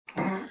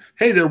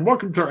Hey there,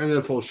 welcome to our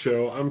NFL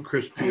show. I'm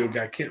Chris Pio,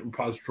 got Kent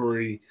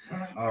Repository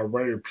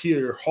writer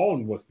Peter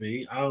Holland with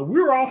me.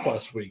 We were off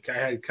last week. I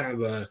had kind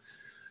of a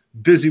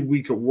busy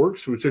week at work,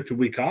 so we took the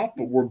week off,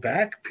 but we're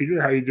back.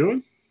 Peter, how you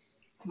doing?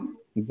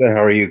 Good.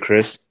 How are you,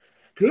 Chris?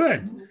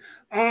 Good.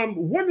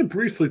 Want to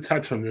briefly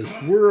touch on this.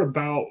 We're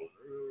about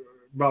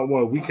what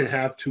a week and a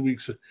half, 2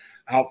 weeks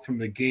out from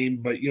the game,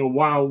 but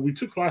while we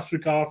took last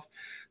week off,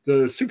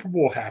 the Super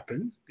Bowl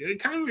happened. A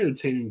kind of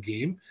entertaining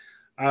game.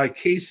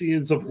 Casey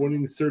ends up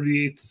winning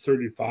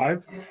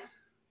 38-35.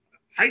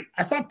 I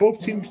thought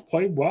both teams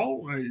played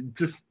well.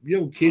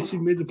 Casey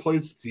made the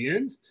plays at the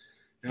end.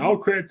 And all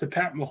credit to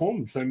Pat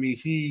Mahomes. I mean,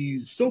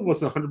 he still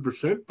wasn't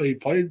 100%, but he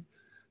played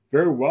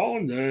very well,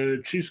 and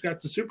the Chiefs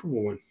got the Super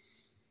Bowl win.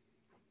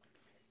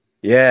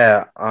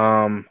 Yeah.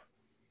 Can't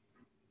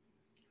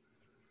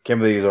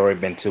believe it's already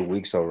been 2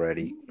 weeks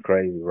already.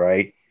 Crazy,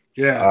 right?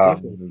 Yeah,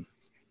 definitely. Um,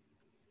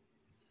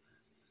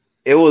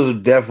 it was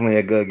definitely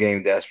a good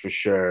game, that's for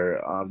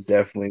sure.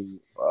 Definitely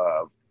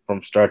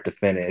from start to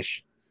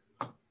finish.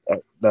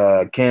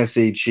 The Kansas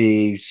City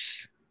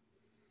Chiefs.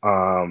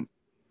 Um,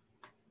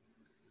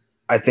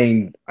 I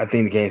think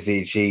the Kansas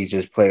City Chiefs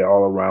just played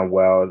all around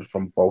well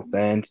from both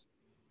ends.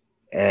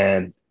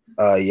 And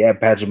yeah,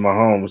 Patrick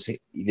Mahomes, he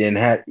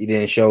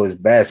didn't show his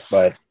best,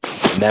 but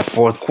in that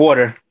fourth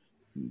quarter,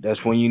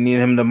 that's when you need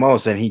him the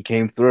most, and he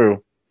came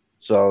through.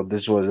 So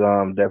this was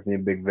definitely a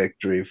big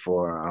victory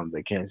for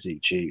the Kansas City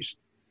Chiefs.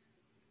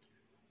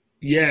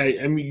 Yeah,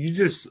 I mean, you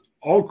just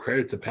all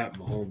credit to Pat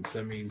Mahomes.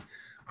 I mean,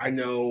 I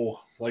know,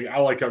 like, I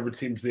like other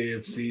teams in the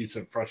AFC, so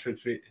it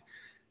frustrates me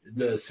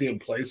to see him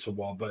play so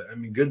well. But I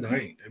mean, good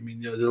night. I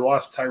mean, they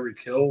lost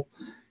Tyreek Hill,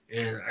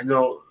 and I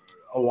know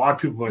a lot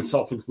of people,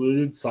 myself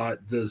included,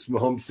 thought does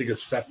Mahomes take a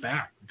step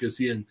back because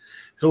he and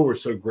Hill were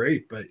so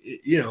great. But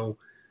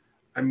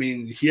I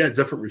mean, he had a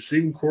different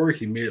receiving core.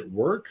 He made it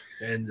work,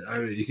 and I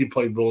mean, he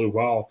played really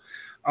well.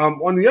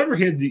 On the other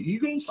hand, the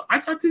Eagles,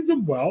 I thought they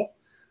did well.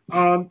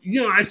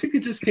 I think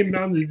it just came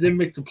down to they didn't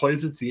make the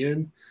plays at the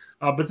end.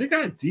 But they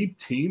got a deep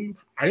team.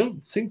 I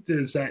don't think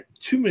there's that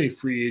too many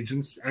free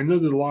agents. I know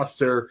they lost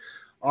their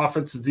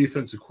offensive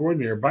defensive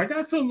coordinator, but I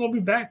got a feeling they'll be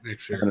back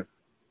next year.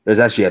 There's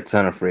actually a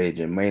ton of free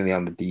agent, mainly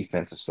on the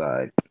defensive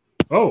side.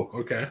 Oh,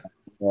 okay.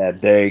 Yeah,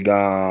 there you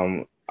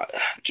go.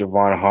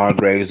 Javon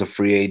Hargrave is a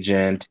free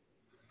agent.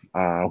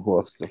 Who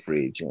else is a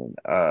free agent?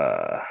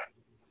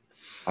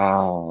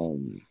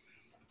 Um,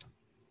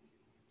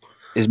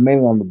 it's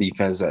mainly on the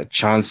defense.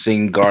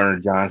 Chauncey Gardner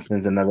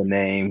Johnson's another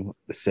name,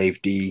 the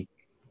safety.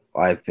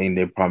 I think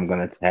they're probably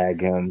gonna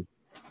tag him.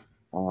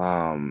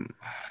 Um,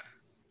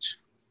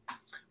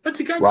 But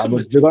they got so Robert,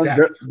 much they're gonna depth.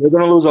 they're, they're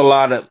gonna lose a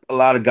lot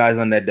of guys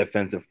on that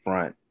defensive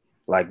front.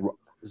 Like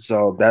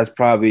so, that's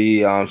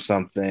probably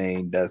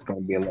something that's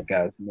gonna be a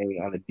lookout maybe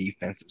on the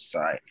defensive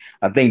side.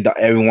 I think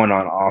everyone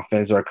on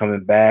offense are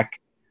coming back.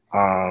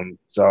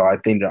 So I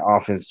think the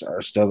offense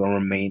are still gonna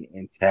remain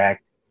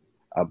intact.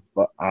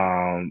 But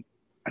I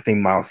think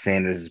Miles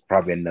Sanders is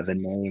probably another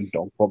name.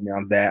 Don't quote me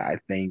on that. I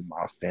think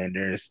Miles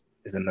Sanders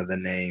is another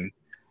name.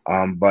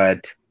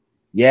 But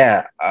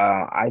yeah,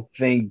 I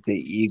think the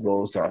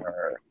Eagles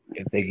are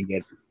if they can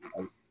get.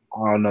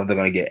 I don't know if they're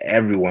gonna get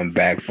everyone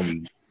back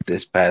from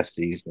this past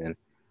season.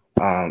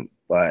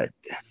 But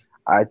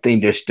I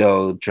think they're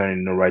still trending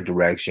in the right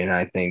direction.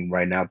 I think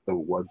right now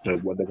what they're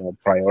gonna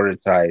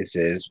prioritize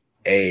is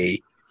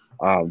a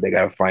they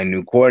gotta find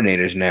new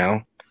coordinators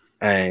now,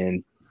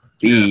 and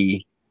Yeah.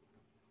 B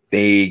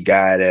they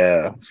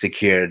gotta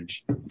secure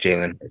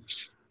Jalen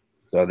Hurts.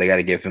 So they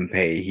gotta give him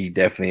pay. He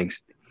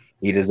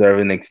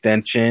deserves an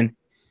extension.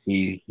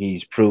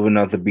 He's proven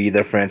enough to be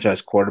the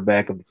franchise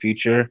quarterback of the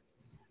future.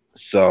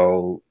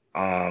 So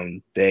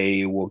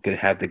they will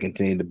have to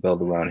continue to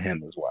build around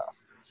him as well.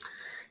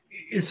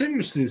 It's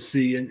interesting to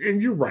see,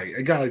 and you're right.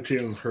 A guy like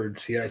Jalen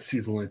Hurts, he has a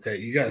season like that.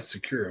 You got to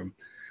secure him.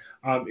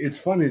 It's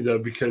funny though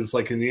because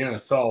like in the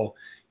NFL,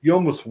 you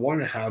almost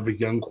want to have a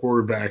young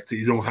quarterback that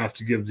you don't have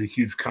to give the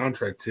huge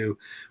contract to,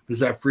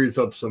 because that frees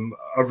up some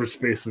other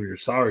space on your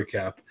salary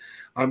cap.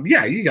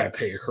 Yeah, you got to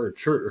pay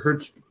Hurts.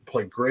 Hurts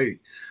played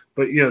great,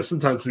 but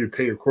sometimes when you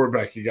pay your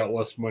quarterback, you got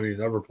less money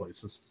in other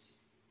places.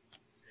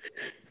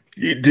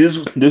 This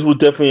was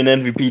definitely an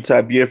MVP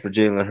type year for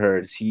Jalen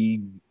Hurts.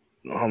 He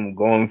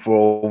going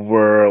for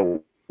over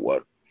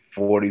what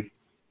 40,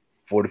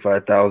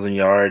 45,000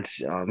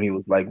 yards. He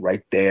was like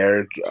right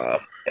there.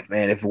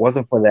 Man, if it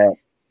wasn't for that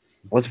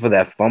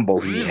fumble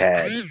he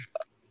had,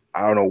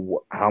 I don't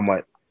know how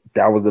much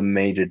that was a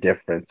major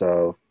difference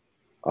of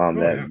Oh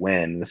that yeah,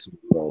 win the Super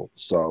Bowl.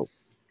 So,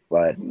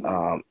 but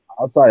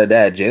outside of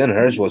that, Jalen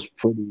Hurts was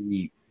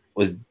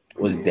was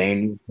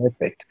dang near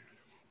perfect.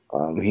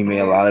 He made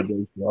a lot of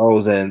big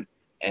throws, and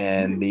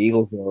the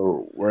Eagles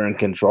were in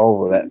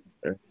control of that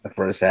the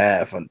first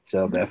half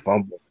until that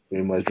fumble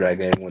pretty much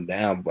dragged everyone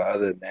down. But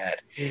other than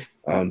that,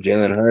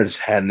 Jalen Hurts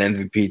had an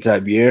MVP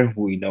type year.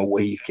 We know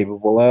what he's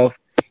capable of.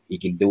 He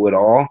can do it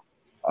all.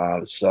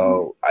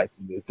 So I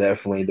think it's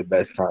definitely the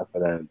best time for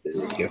them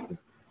to give him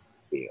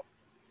the deal.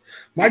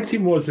 My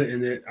team wasn't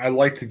in it. I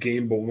liked the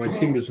game, but when my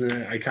team was in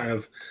it, I kind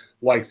of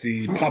liked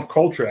the pop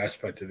culture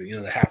aspect of it.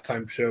 The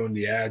halftime show and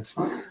the ads.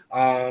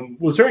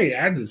 Was there any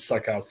ads that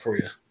stuck out for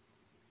you?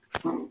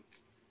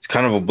 It's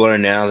kind of a blur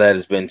now that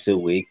it's been 2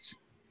 weeks.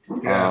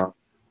 Yeah. Uh,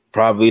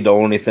 Probably the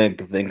only thing I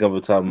can think of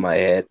off the top of my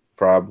head,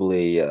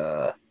 probably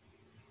the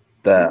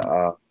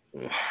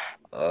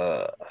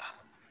uh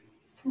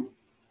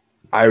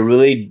I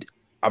really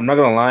I'm not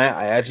gonna lie,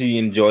 I actually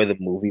enjoy the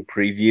movie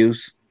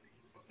previews.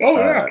 Oh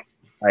yeah. Uh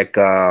like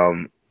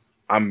I'm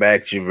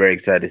actually very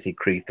excited to see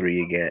Creed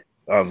 3 again.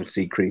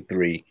 See Creed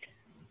 3.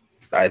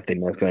 I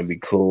think that's gonna be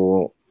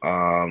cool.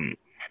 Uh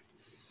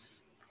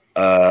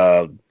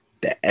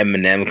the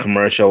Eminem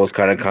commercial was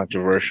kind of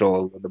controversial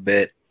a little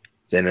bit.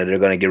 Saying that they're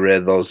gonna get rid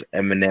of those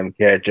Eminem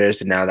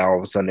characters and now that all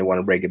of a sudden they want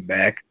to bring it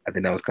back. I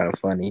think that was kind of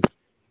funny.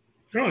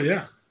 Oh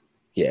yeah.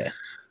 Yeah.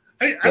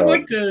 I So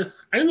like the.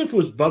 I don't know if it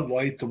was Bud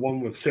Light, the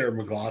one with Sarah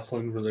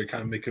McLaughlin, where they're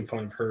kind of making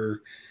fun of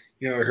her,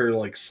 her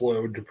like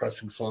slow,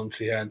 depressing song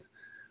she had.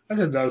 I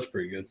thought that was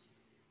pretty good.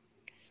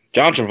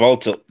 The John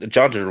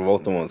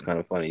Travolta one was kind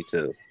of funny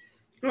too.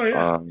 Oh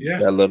yeah, yeah.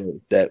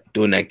 That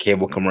doing that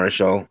cable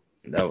commercial,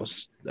 that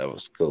was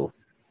cool.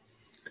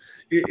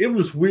 It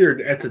was weird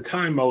at the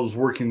time. I was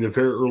working the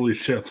very early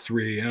shift,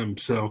 3 a.m.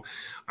 So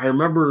I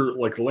remember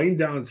like laying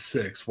down at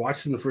 6,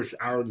 watching the first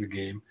hour of the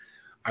game.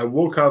 I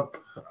woke up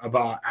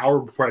about an hour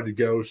before I had to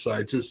go, so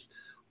I just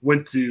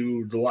went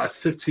to the last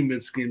 15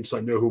 minutes game so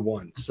I know who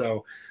won.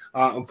 So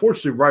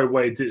unfortunately, right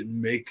away, it didn't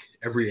make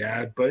every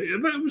ad, but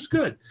it was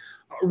good.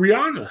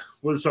 Rihanna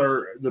was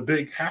the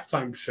big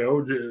halftime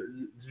show.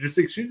 Did you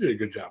think she did a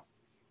good job?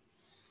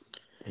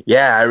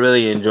 Yeah, I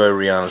really enjoyed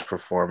Rihanna's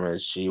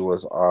performance. She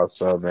was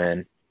awesome,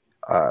 and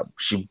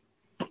she.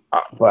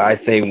 But I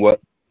think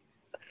what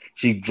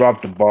she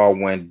dropped the ball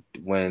when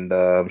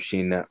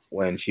she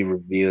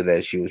revealed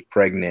that she was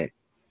pregnant.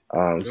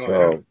 Oh yeah.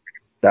 So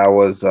that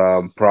was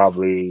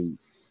probably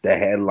the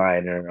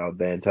headliner of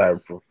the entire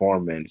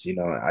performance.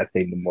 I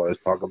think the more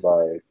let's talk about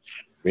it,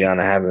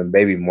 Rihanna having a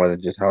baby more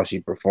than just how she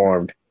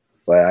performed.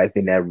 But I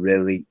think that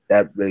really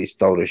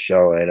stole the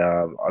show. And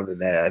other than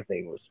that, I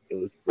think it was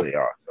really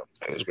awesome.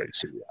 It was great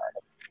to see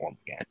Rihanna perform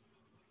again.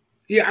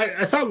 Yeah,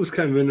 I thought it was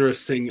kind of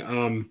interesting.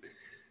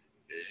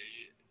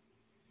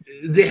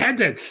 They had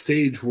that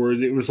stage where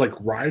it was like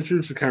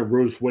risers that kind of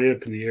rose way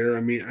up in the air.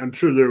 I mean, I'm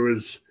sure there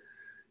was,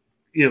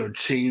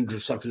 chains or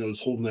something that was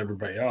holding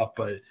everybody up,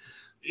 but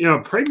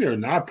pregnant or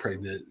not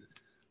pregnant,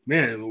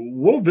 man,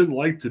 what would it been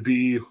like to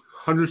be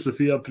hundreds of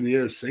feet up in the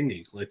air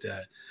singing like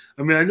that?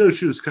 I mean, I know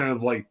she was kind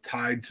of like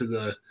tied to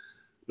the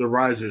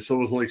riser, so it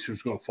wasn't like she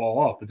was going to fall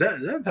off, but that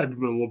had to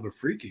be a little bit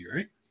freaky,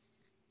 right?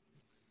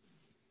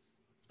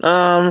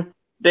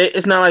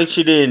 It's not like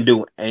she didn't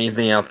do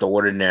anything out the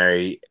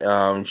ordinary.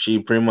 She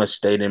pretty much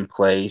stayed in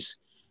place.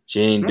 She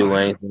didn't Oh do yeah.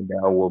 anything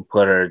that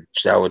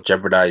would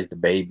jeopardize the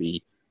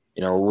baby.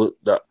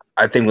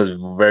 I think it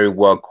was very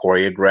well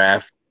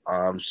choreographed.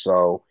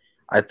 So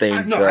I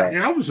think, No,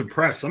 I was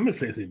impressed. I'm not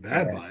saying anything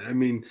bad yeah. by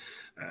it.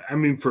 I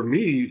mean, for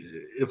me,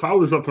 if I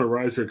was up in a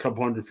riser a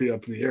couple hundred feet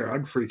up in the air,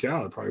 I'd freak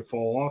out. I'd probably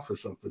fall off or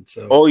something.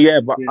 So, Oh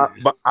yeah, but yeah,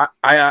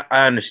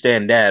 I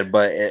understand that,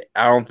 but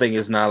I don't think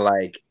it's not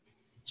like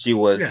she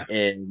was yeah.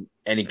 in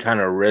any kind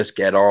of risk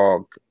at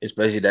all,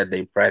 especially that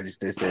they practiced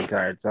this the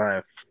entire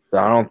time. So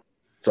I don't.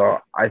 So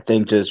I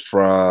think just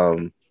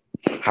from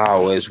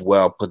how it's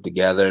well put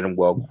together and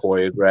well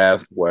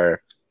choreographed,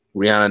 where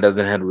Rihanna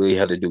doesn't really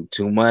have to do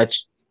too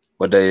much,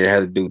 but they didn't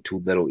have to do too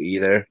little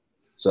either.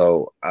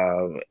 So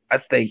I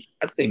think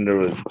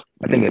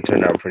it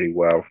turned out pretty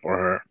well for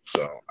her.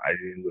 So I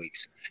didn't really,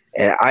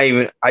 and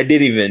I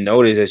didn't even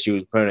notice that she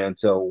was pregnant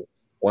until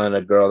one of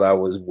the girls I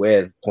was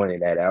with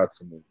pointed that out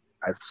to me.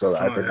 I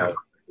Oh think that yeah. was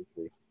pretty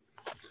cool.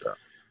 So,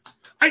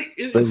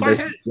 If I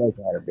had she does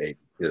have a baby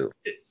too.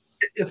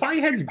 if I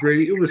had to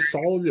grade, it was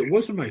solid. It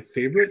wasn't my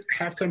favorite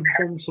halftime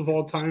performance of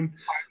all time,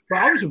 but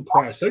I was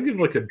impressed. I'd give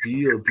it like a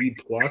B or B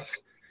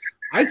plus.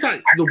 I thought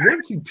the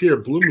one thing Pierre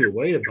blew me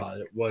away about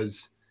it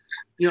was,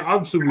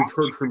 obviously we've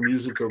heard her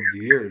music over the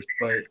years,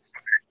 but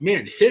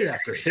man, hit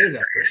after hit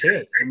after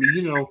hit. I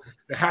mean,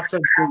 the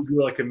halftime show would be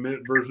like a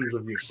minute versions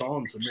of your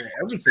songs, and man,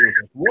 everything was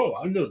like, whoa,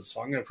 I know the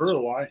song, I've heard a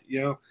lot.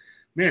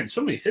 Man,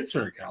 so many hits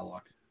in her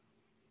catalog.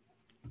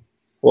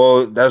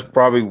 Well, that's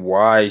probably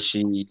why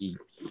she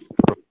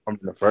performed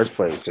in the first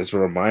place. Just to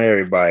remind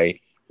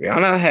everybody,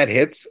 Rihanna had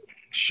hits.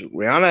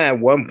 Rihanna at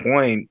one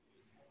point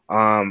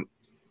um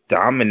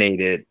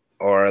dominated,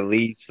 or at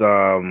least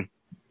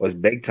was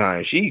big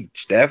time. She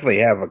definitely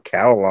have a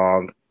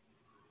catalog.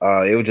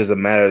 It was just a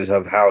matter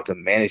of how to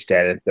manage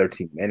that in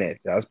 13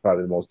 minutes. That was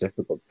probably the most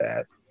difficult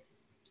task,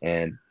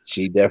 and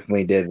she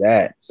definitely did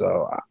that.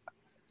 So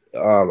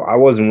I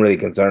wasn't really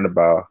concerned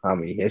about how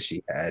many hits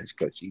she had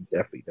because she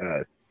definitely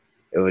does.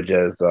 It was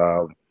just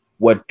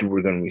what do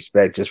we're going to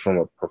respect just from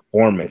a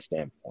performance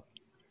standpoint.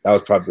 That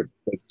was probably the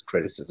biggest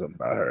criticism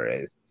about her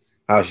is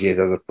how she is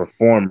as a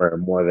performer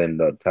more than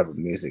the type of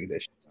music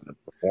that she's going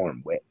to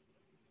perform with.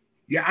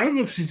 Yeah, I don't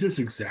know if she just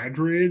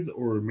exaggerated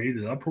or made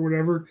it up or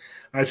whatever.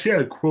 She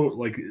had a quote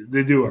like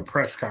they do a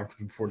press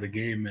conference before the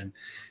game, and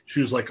she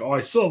was like, "Oh,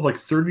 I still have like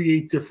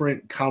 38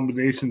 different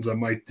combinations I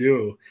might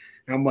do."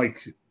 And I'm like,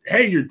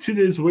 "Hey, you're 2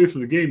 days away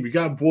from the game. You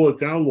got to boil it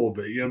down a little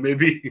bit. You know,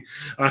 maybe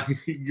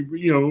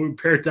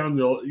pare it down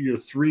to your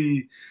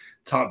three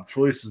top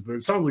choices." But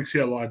it sounds like she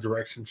had a lot of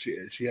direction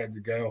she had to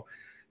go.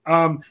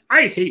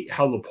 I hate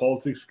how the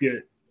politics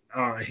get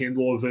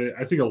handle of it.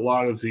 I think a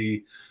lot of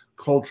the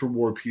culture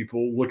war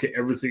people look at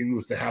everything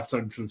with the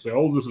halftime show and say,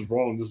 "Oh, this is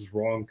wrong. This is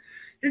wrong."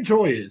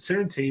 Enjoy it. It's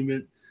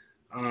entertainment.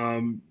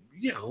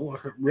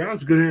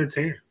 Rihanna's a good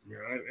entertainer.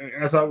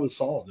 I thought it was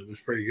solid. It was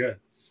pretty good.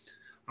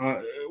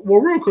 Well,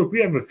 real quick,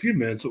 we have a few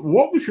minutes.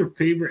 What was your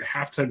favorite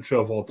halftime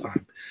show of all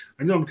time?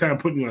 I know I'm kind of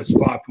putting you on a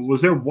spot, but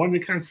was there one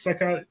that kind of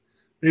stuck out?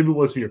 Maybe it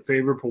wasn't your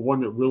favorite, but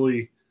one that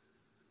really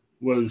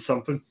was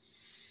something.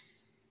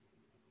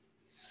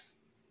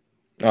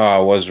 Oh, I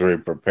wasn't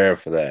really prepared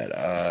for that.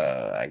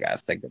 I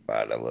gotta think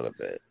about it a little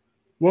bit.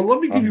 Well, let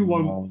me give you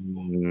one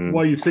Um,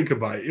 while you think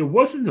about it. It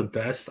wasn't the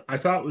best. I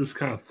thought it was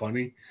kind of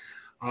funny.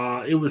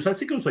 I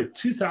think it was like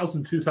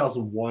 2000,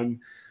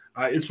 2001.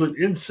 It's when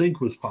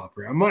NSYNC was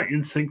popular. I'm not an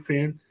NSYNC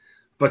fan,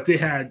 but they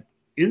had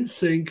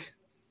NSYNC,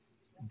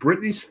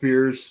 Britney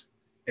Spears,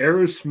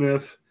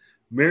 Aerosmith,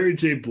 Mary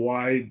J.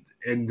 Blige,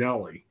 and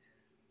Nelly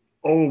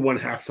all in one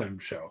halftime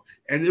show.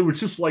 And it was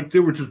just like they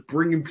were just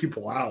bringing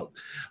people out.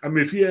 I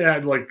mean, if you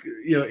had like,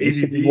 what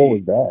ADD,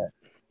 was that?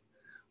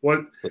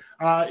 what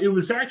it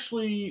was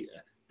actually,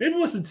 maybe it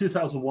wasn't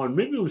 2001,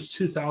 maybe it was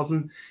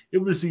 2000. It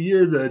was the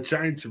year the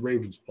Giants and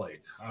Ravens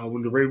played.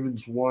 When the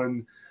Ravens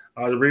won,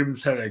 the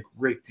Ravens had a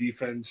great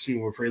defense,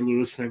 with Ray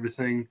Lewis and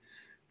everything.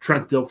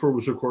 Trent Dilfer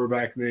was their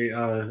quarterback, and they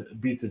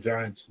beat the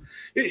Giants.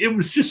 It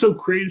was just so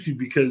crazy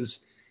because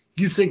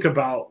you think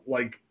about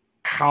like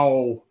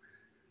how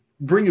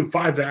bringing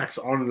five acts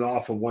on and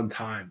off at one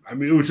time. I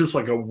mean, it was just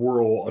like a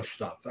whirl of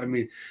stuff. I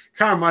mean,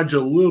 kind of reminds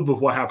you a little bit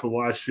of what happened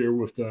last year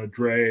with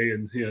Dre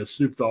and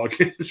Snoop Dogg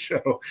in the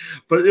show,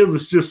 but it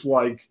was just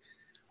like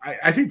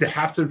I think the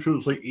halftime show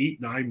was like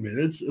 8-9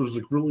 minutes. It was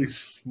like really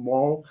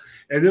small,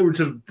 and they were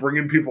just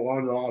bringing people on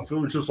and off. It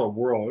was just a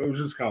whirl. It was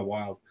just kind of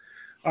wild.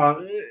 Uh,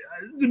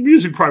 the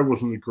music probably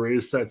wasn't the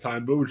greatest that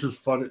time, but it was just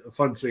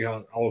fun seeing how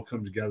it all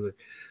come together.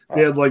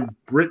 They had like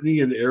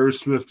Britney and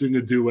Aerosmith doing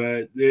a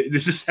duet. They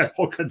just had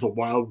all kinds of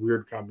wild,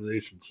 weird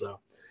combinations. So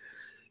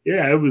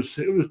yeah, it was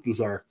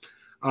bizarre.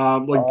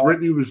 Like Uh,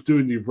 Britney was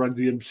doing the Run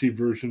DMC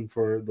version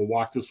for the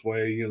Walk This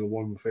Way, the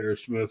one with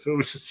Aerosmith. It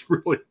was just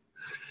really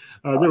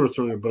they were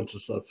throwing a bunch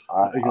of stuff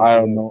I against the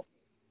don't wall.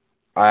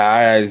 know.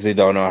 I actually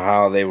don't know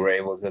how they were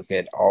able to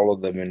get all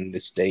of them in the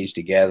stage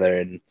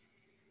together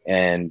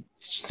and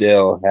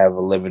still have a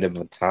limited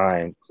of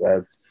time.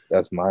 That's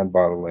mind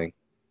boggling.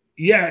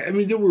 Yeah, I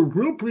mean, there were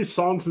real brief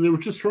songs, and they were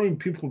just throwing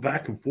people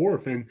back and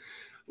forth. And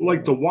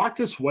like the Walk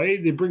This Way,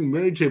 they bring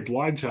Mary J.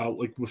 Blige out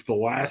like with the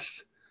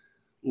last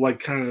like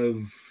kind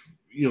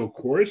of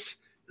chorus.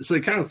 So they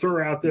kind of throw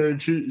her out there,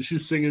 and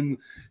she's singing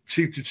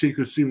cheek to cheek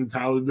with Steven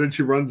Tyler. And then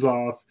she runs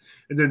off,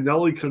 and then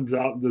Nelly comes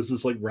out and does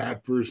this like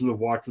rap version of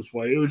 "Walk This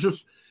Way."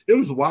 It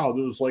was wild.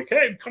 It was like,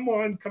 hey, come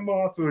on, come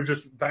off. It was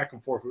just back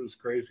and forth. It was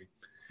crazy.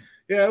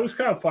 Yeah, it was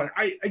kind of fun.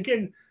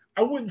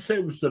 I wouldn't say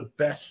it was the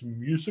best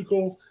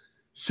musical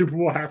Super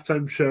Bowl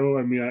halftime show.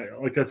 I mean,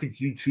 I think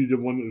U2 did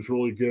one that was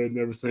really good and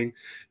everything.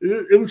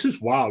 It was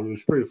just wild. It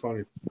was pretty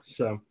funny.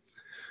 So.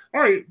 All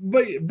right,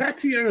 but back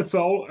to the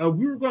NFL.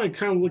 We were going to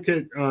kind of look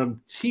at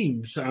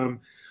teams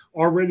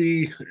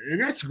already, and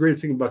that's the great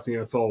thing about the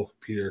NFL,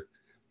 Peter.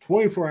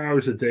 24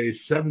 hours a day,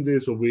 7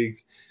 days a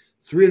week,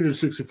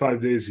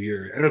 365 days a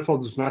year.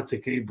 NFL does not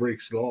take any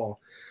breaks at all.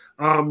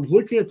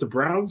 Looking at the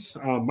Browns,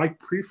 Mike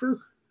Prefer.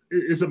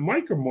 Is it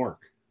Mike or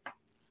Mark?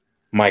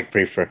 Mike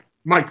Prefer.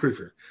 Mike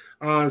Prefer.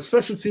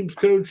 Special teams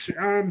coach.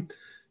 Kind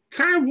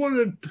of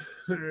wanted,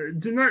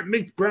 did not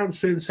make the Browns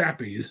fans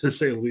happy, to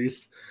say the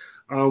least.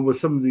 With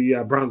some of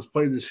the Browns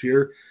play this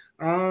year.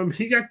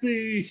 He got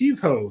the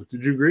heave ho.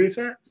 Did you agree with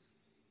that?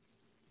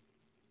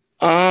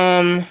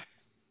 Um,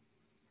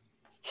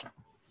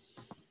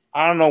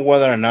 I don't know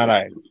whether or not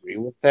I agree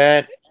with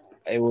that.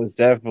 It was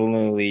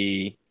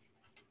definitely,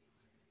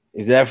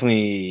 it's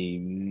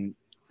definitely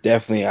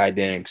I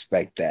didn't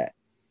expect that.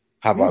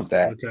 How about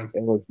that? Okay.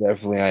 It was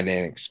definitely I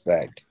didn't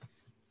expect.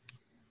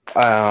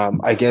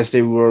 I guess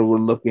they were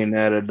looking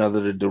at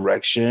another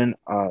direction.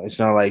 It's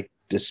not like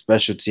the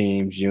special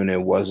teams unit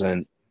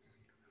wasn't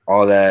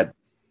all that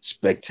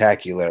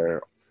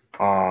spectacular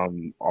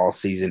all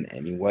season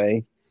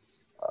anyway.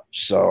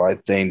 So I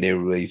think they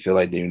really feel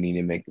like they need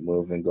to make a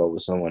move and go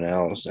with someone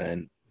else.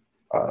 And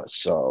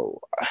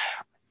so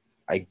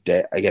I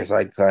guess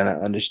I kind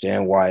of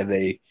understand why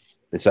they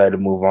decided to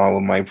move on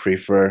with my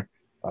prefer,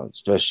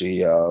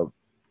 especially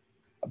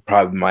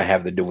probably might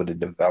have to do with the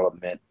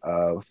development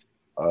of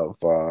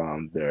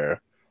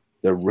their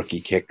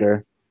rookie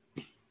kicker.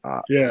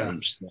 Yeah.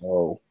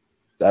 So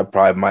that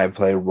probably might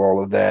play a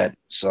role of that.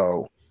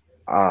 So,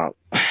 um,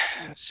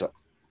 so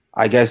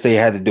I guess they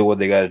had to do what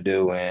they got to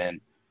do,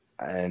 and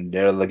and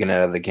they're looking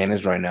at other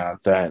candidates right now.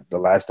 The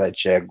last I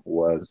checked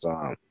was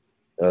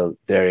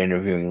they're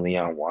interviewing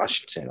Leon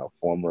Washington, a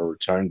former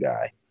return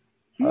guy.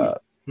 Hmm. Uh,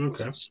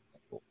 Okay.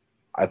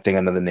 I think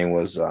another name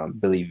was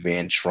Billy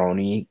Van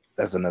Troney.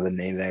 That's another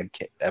name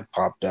that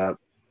popped up.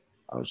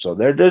 So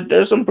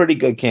there's some pretty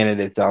good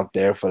candidates out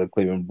there for the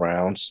Cleveland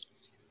Browns.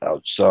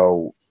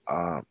 So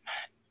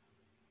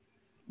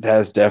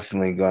that's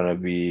definitely gonna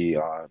be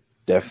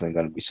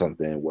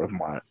something worth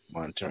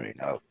monitoring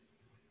of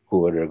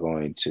who they're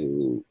going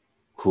to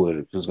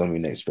who's going to be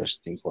next special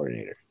team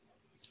coordinator.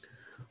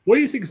 What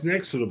do you think is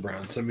next for the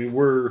Browns? I mean,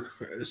 we're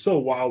so a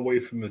while away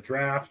from the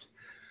draft.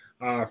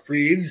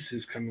 Free agency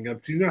is coming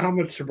up. Do you know how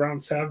much the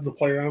Browns have to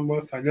play around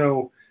with? I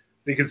know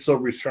they can still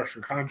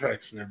restructure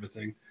contracts and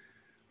everything.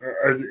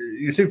 Or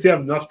you think they have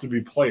enough to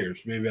be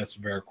players? Maybe that's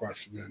a better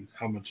question than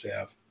how much they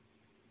have.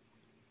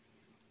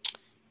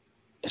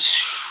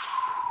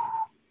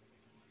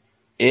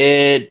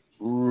 It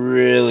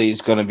really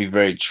is going to be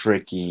very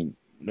tricky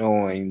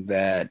knowing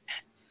uh,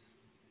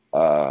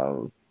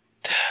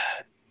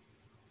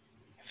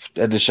 that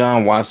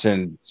Deshaun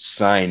Watson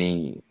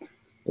signing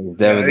is Yeah,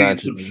 definitely that going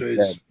eats some to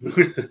that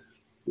space.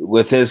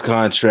 with his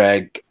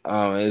contract.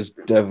 It's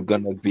definitely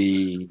going to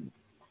be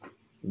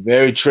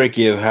very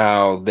tricky of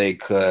how they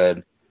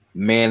could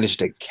manage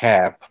the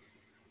cap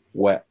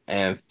what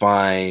and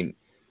find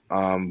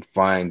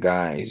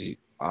guys.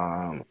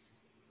 Um,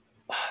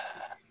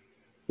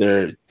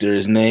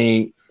 there's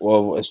name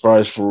well as far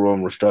as for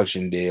room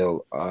restructuring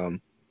deal.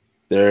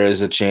 There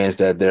is a chance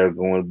that they're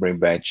going to bring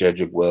back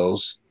Jedrick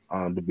Wills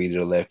to be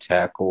their left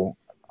tackle.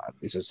 At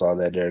least I saw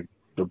that they're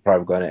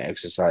probably going to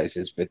exercise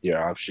his 5th-year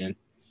option.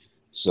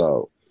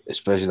 So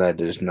especially that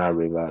there's not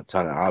really a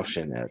ton of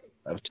option at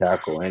of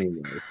tackle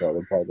anyway, so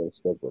they're probably going to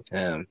stick with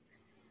him.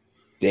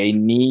 They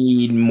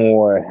need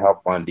more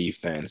help on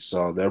defense,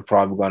 so they're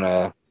probably going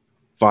to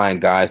find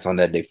guys on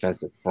that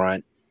defensive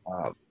front.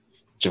 Uh,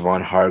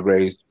 Javon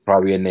Hargrave's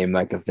probably a name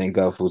I can think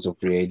of who's a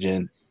free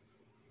agent.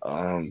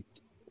 Um,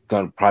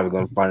 probably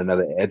gonna find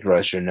another edge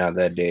rusher now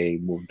that they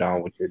moved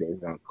on with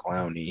it on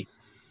Clowney.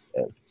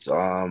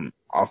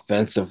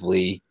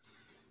 Offensively,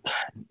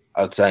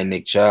 outside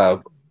Nick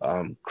Chubb,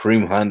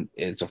 Kareem Hunt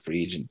is a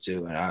free agent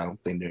too, and I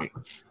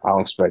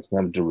don't expect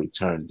him to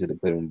return to the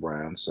Cleveland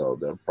Browns, so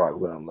they're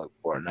probably gonna look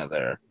for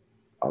another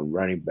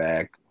running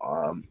back,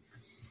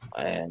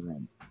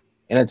 and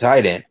a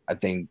tight end. I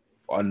think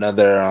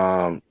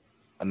another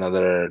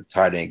another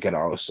tight end can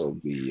also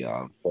be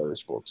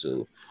serviceable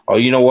too. Oh,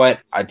 you know what?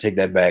 I take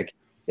that back.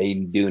 They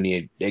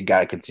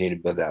gotta continue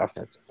to build that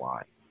offensive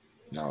line.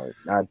 No,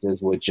 not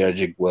just with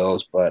Jedrick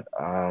Wills, but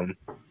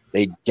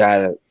they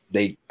gotta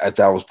they I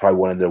thought was probably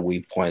one of their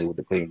weak points with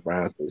the Cleveland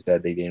Browns is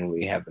that they didn't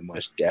really have the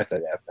much depth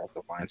at that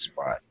offensive line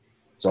spot.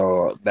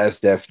 So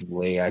that's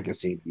definitely I can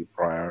see be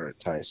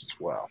prioritized as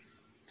well.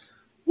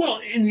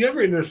 Well, and the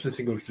other interesting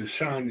thing with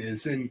Deshaun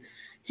is, and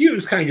he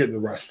was kind of getting the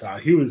rust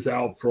out. He was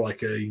out for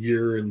like a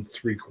year and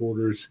 3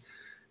 quarters.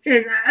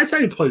 And I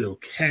thought he played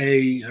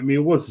okay. I mean,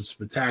 it wasn't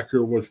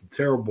spectacular, it wasn't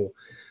terrible.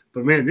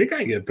 But man, they got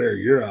to get a better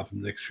year out of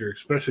him next year,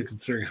 especially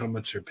considering how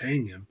much they're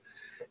paying him.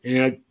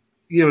 And,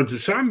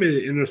 Deshaun made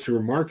an interesting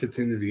remark at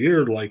the end of the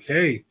year like,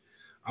 hey,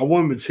 I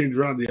want him to change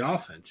around the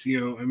offense. I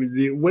mean,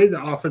 the way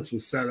the offense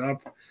was set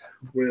up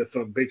with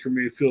Baker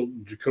Mayfield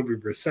and Jacoby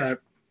Brissett,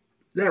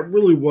 that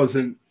really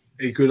wasn't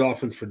a good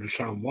offense for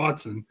Deshaun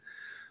Watson.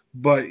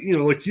 But,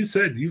 like you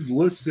said, you've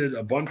listed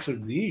a bunch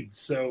of needs.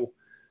 So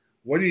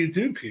what do you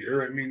do,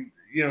 Peter? I mean,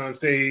 if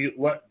they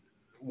let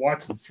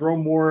Watson throw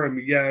more, I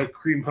mean, yeah,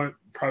 Kareem Hunt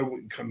probably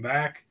wouldn't come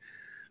back.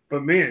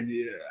 But man,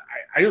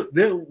 yeah,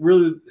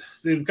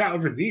 they've got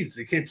other needs.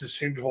 They can't just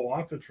change the whole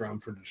offense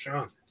around for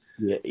Deshaun.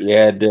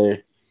 Yeah,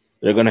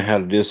 they're gonna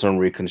have to do some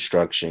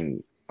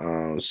reconstruction.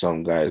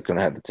 Some guys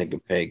gonna have to take a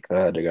pay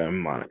cut.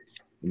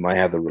 Might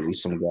have to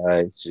release some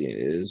guys.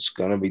 It's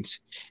gonna be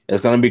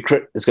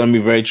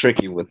very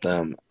tricky with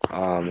them.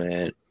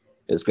 And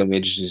it's gonna be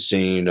interesting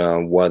seeing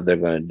what they're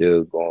gonna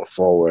do going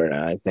forward.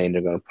 And I think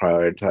they're gonna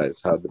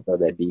prioritize how to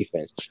build that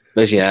defense,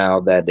 especially now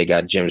that they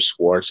got Jim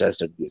Schwartz as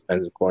their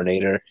defensive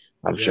coordinator.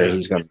 I'm sure Yeah.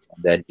 he's gonna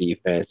have that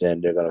defense,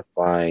 and they're gonna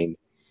find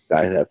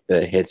guys that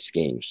fit hit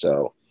scheme.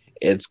 So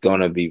it's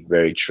gonna be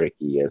very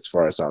tricky as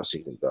far as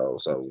offseason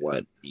goes. So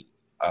what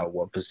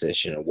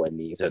position or what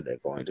needs are they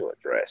going to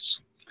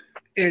address?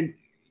 And,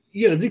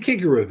 they can't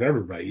get rid of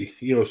everybody.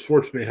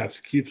 Schwartz may have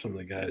to keep some of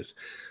the guys.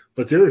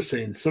 But they were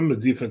saying some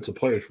of the defensive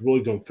players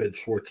really don't fit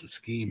Schwartz's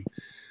scheme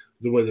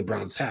the way the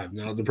Browns have.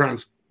 Now, the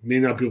Browns may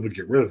not be able to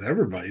get rid of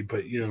everybody,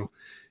 but, you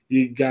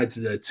got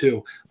to do that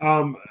too.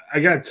 I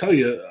got to tell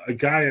you, a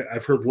guy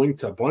I've heard linked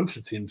to a bunch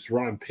of teams,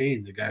 Ron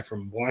Payne, the guy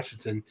from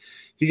Washington,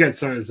 he got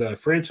signed as a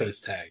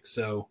franchise tag.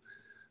 So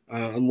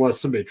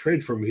unless somebody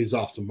trades for him, he's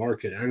off the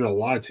market. I know a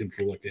lot of teams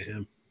will look at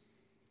him.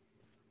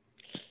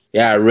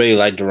 Yeah, I really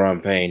like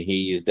Deron Payne.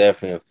 He's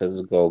definitely a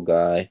physical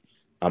guy.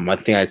 I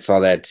think I saw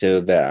that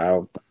too.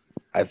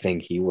 I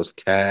think he was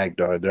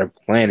tagged, or they're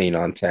planning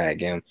on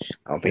tagging him.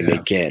 I don't think they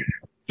Yeah. can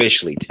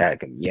officially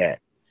tag him yet.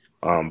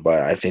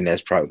 But I think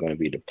that's probably going to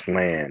be the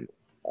plan.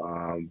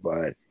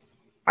 But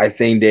I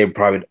think they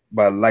probably,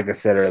 but like I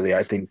said earlier,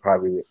 I think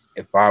probably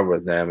if I were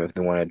them, if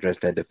they want to address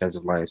that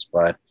defensive line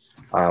spot,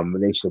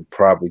 they should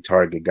probably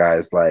target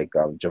guys like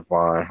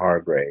Javon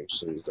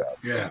Hargraves, who's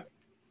Yeah.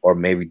 or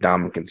maybe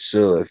Dominican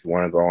Sue if you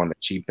want to go on the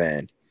cheap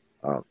end.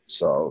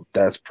 So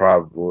those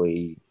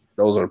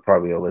are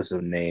probably a list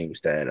of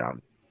names that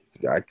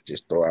I could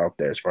just throw out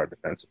there as far as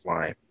defensive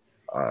line.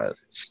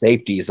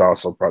 Safety is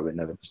also probably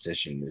another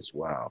position as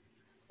well.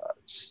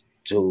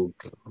 To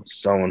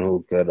someone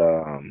who could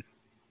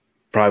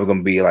probably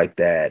gonna be like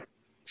that.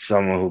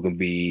 Someone who can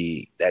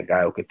be that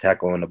guy who could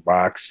tackle in the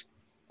box.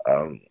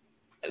 Um,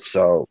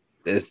 so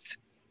there's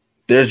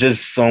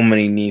just so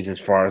many needs as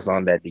far as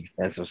on that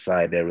defensive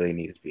side that really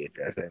needs to be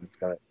addressed, and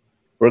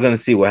we're gonna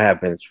see what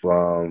happens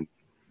from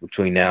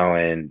between now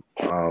and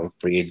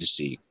free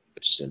agency,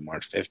 which is in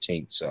March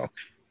 15th. So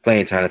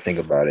plenty of time to think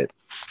about it.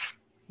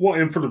 Well,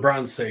 and for the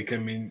Browns' sake, I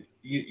mean,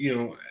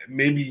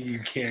 maybe you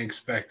can't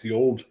expect the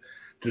old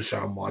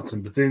Deshaun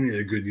Watson, but they need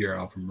a good year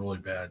out from really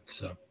bad.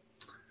 So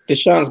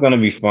Deshaun's gonna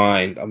be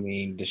fine. I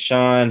mean,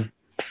 Deshaun,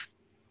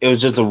 it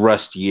was just a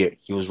rust year.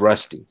 He was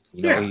rusty.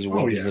 yeah, He's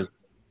oh yeah.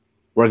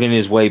 working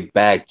his way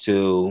back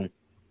to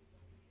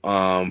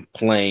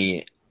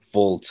playing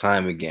full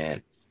time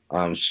again.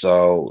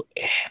 So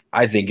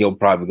I think he'll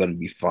probably gonna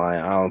be fine.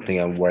 I don't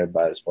think I'm worried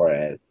about as far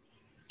as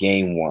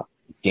game one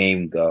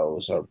game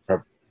goes or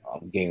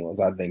game goes.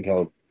 I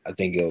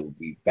think he'll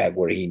be back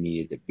where he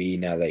needed to be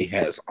now that he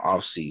has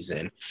off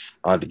season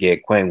to get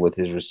acquainted with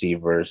his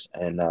receivers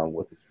and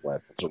with his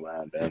weapons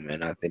around him.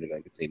 And I think they're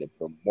gonna continue to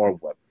put more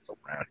weapons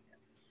around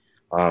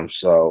him.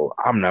 So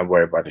I'm not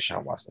worried about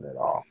Deshaun Watson at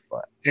all.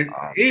 But And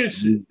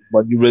is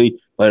but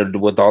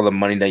with all the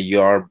money that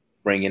you are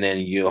bringing in,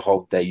 you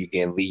hope that you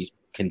can at least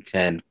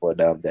contend for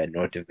that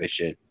North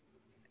Division.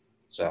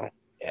 So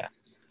yeah,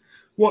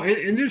 well,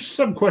 and there's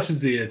some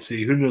questions to the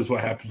NFC. Who knows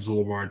what happens to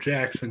Lamar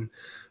Jackson?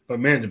 But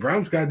man, the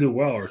Browns got to do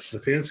well, or the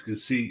fans can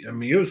see. I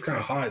mean, it was kind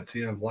of hot at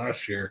the end of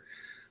last year.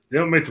 They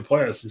don't make the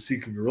playoffs. The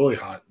seat can be really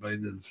hot by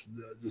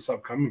this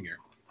upcoming year.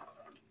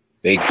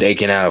 they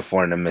cannot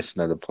afford to miss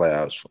another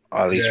playoffs, or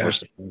at least for Yeah.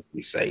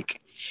 stability's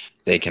sake.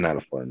 They cannot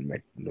afford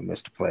to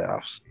miss the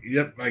playoffs.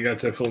 Yep, I got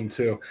that feeling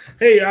too.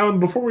 Hey,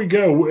 before we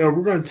go, we're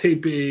going to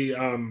tape a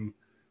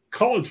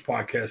college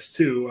podcast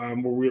too, where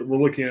we're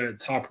looking at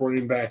top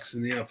running backs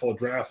in the NFL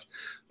draft.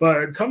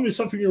 But tell me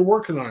something you're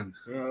working on.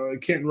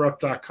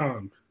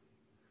 Can'tinterrupt.com.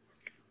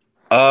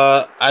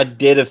 I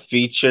did a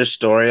feature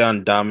story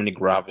on Dominic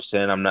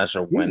Robinson. I'm not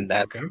sure Ooh, when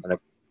that's okay. gonna come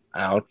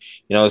out.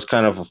 It's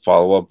kind of a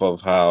follow up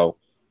of how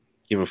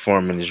he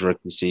performed in his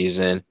rookie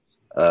season.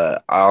 I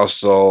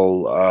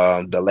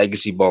also the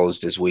Legacy Bowl is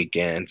this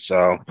weekend,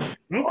 so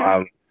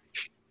Okay.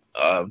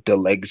 um, the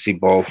Legacy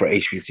Bowl for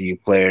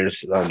HBCU players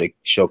to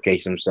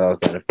showcase themselves,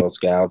 the NFL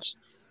scouts,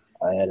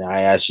 and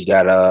I actually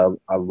got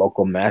a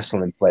local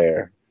Massillon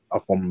player, a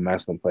former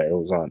Massillon player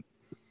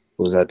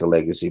who's at the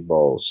Legacy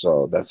Bowl.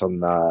 So that's something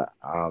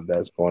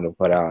that's going to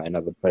put out and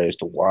other players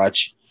to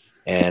watch.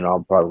 And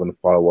I'm probably going to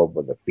follow up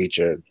with a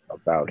feature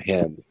about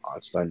him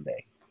on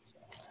Sunday.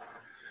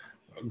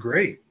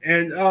 Great.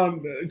 And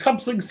a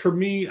couple things for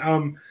me.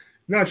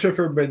 Not sure if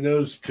everybody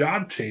knows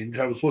job change.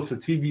 I was with a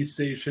TV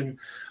station,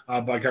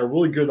 but I got a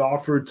really good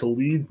offer to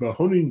lead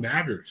Mahoney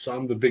Matters. So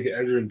I'm the big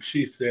editor in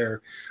chief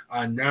there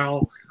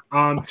now.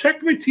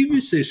 Check my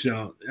TV station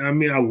out. I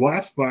mean, I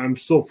left, but I'm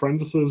still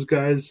friends with those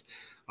guys.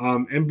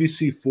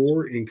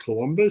 NBC4 in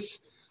Columbus.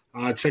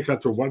 Check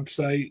out their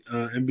website,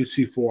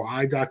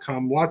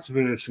 NBC4i.com. Lots of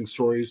interesting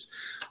stories.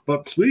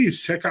 But please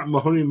check out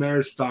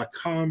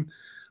MahoneyMatters.com.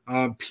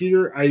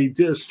 Peter, I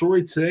did a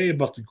story today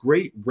about the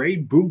great Ray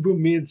Boom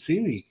Boom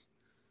Mancini.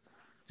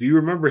 Do you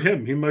remember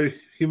him? He might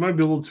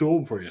be a little too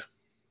old for you.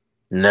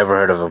 Never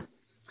heard of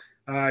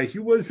him. He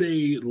was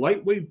a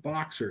lightweight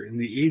boxer in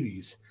the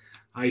 80s.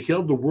 He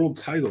held the world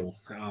title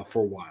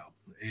for a while,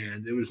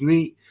 and it was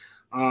neat.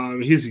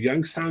 He's a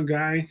Youngstown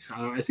guy.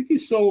 I think he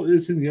still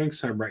is in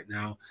Youngstown right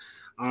now.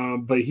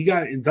 But he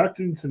got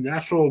inducted into the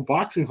National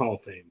Boxing Hall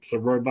of Fame. So I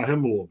wrote about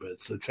him a little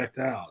bit. So check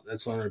that out.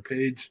 That's on our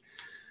page.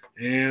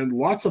 And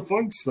lots of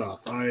fun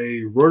stuff.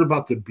 I wrote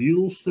about the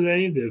Beatles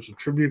today. There's a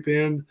tribute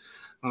band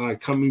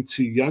coming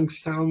to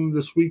Youngstown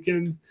this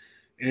weekend.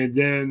 And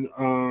then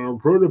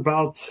wrote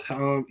about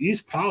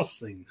East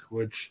Palestine,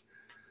 which,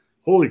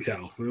 holy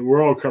cow,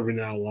 we're all covering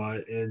that a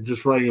lot. And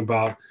just writing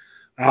about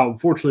how,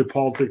 unfortunately,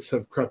 politics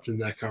have crept in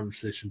that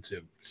conversation,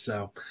 too.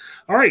 So,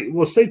 all right,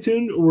 well, stay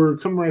tuned. We're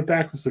coming right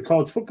back with the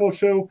College Football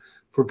Show.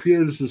 For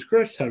Peter, this is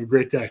Chris. Have a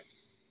great day.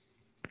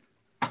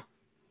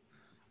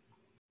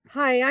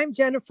 Hi, I'm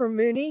Jennifer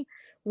Mooney.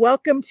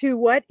 Welcome to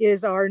what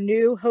is our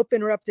new Hope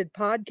Interrupted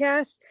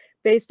podcast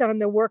based on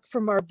the work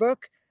from our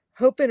book,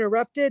 Hope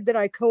Interrupted, that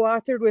I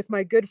co-authored with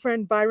my good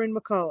friend Byron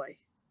McCauley.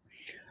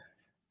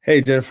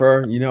 Hey,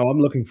 Jennifer, I'm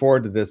looking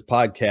forward to this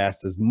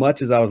podcast as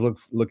much as I was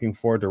looking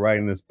forward to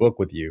writing this book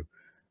with you.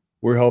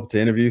 We hope to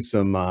interview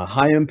some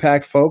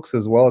high-impact folks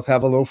as well as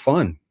have a little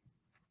fun.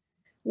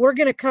 We're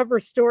going to cover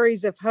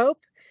stories of hope.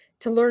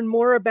 To learn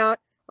more about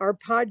our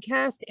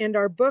podcast and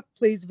our book,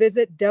 please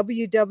visit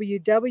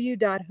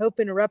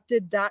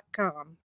www.hopeinterrupted.com.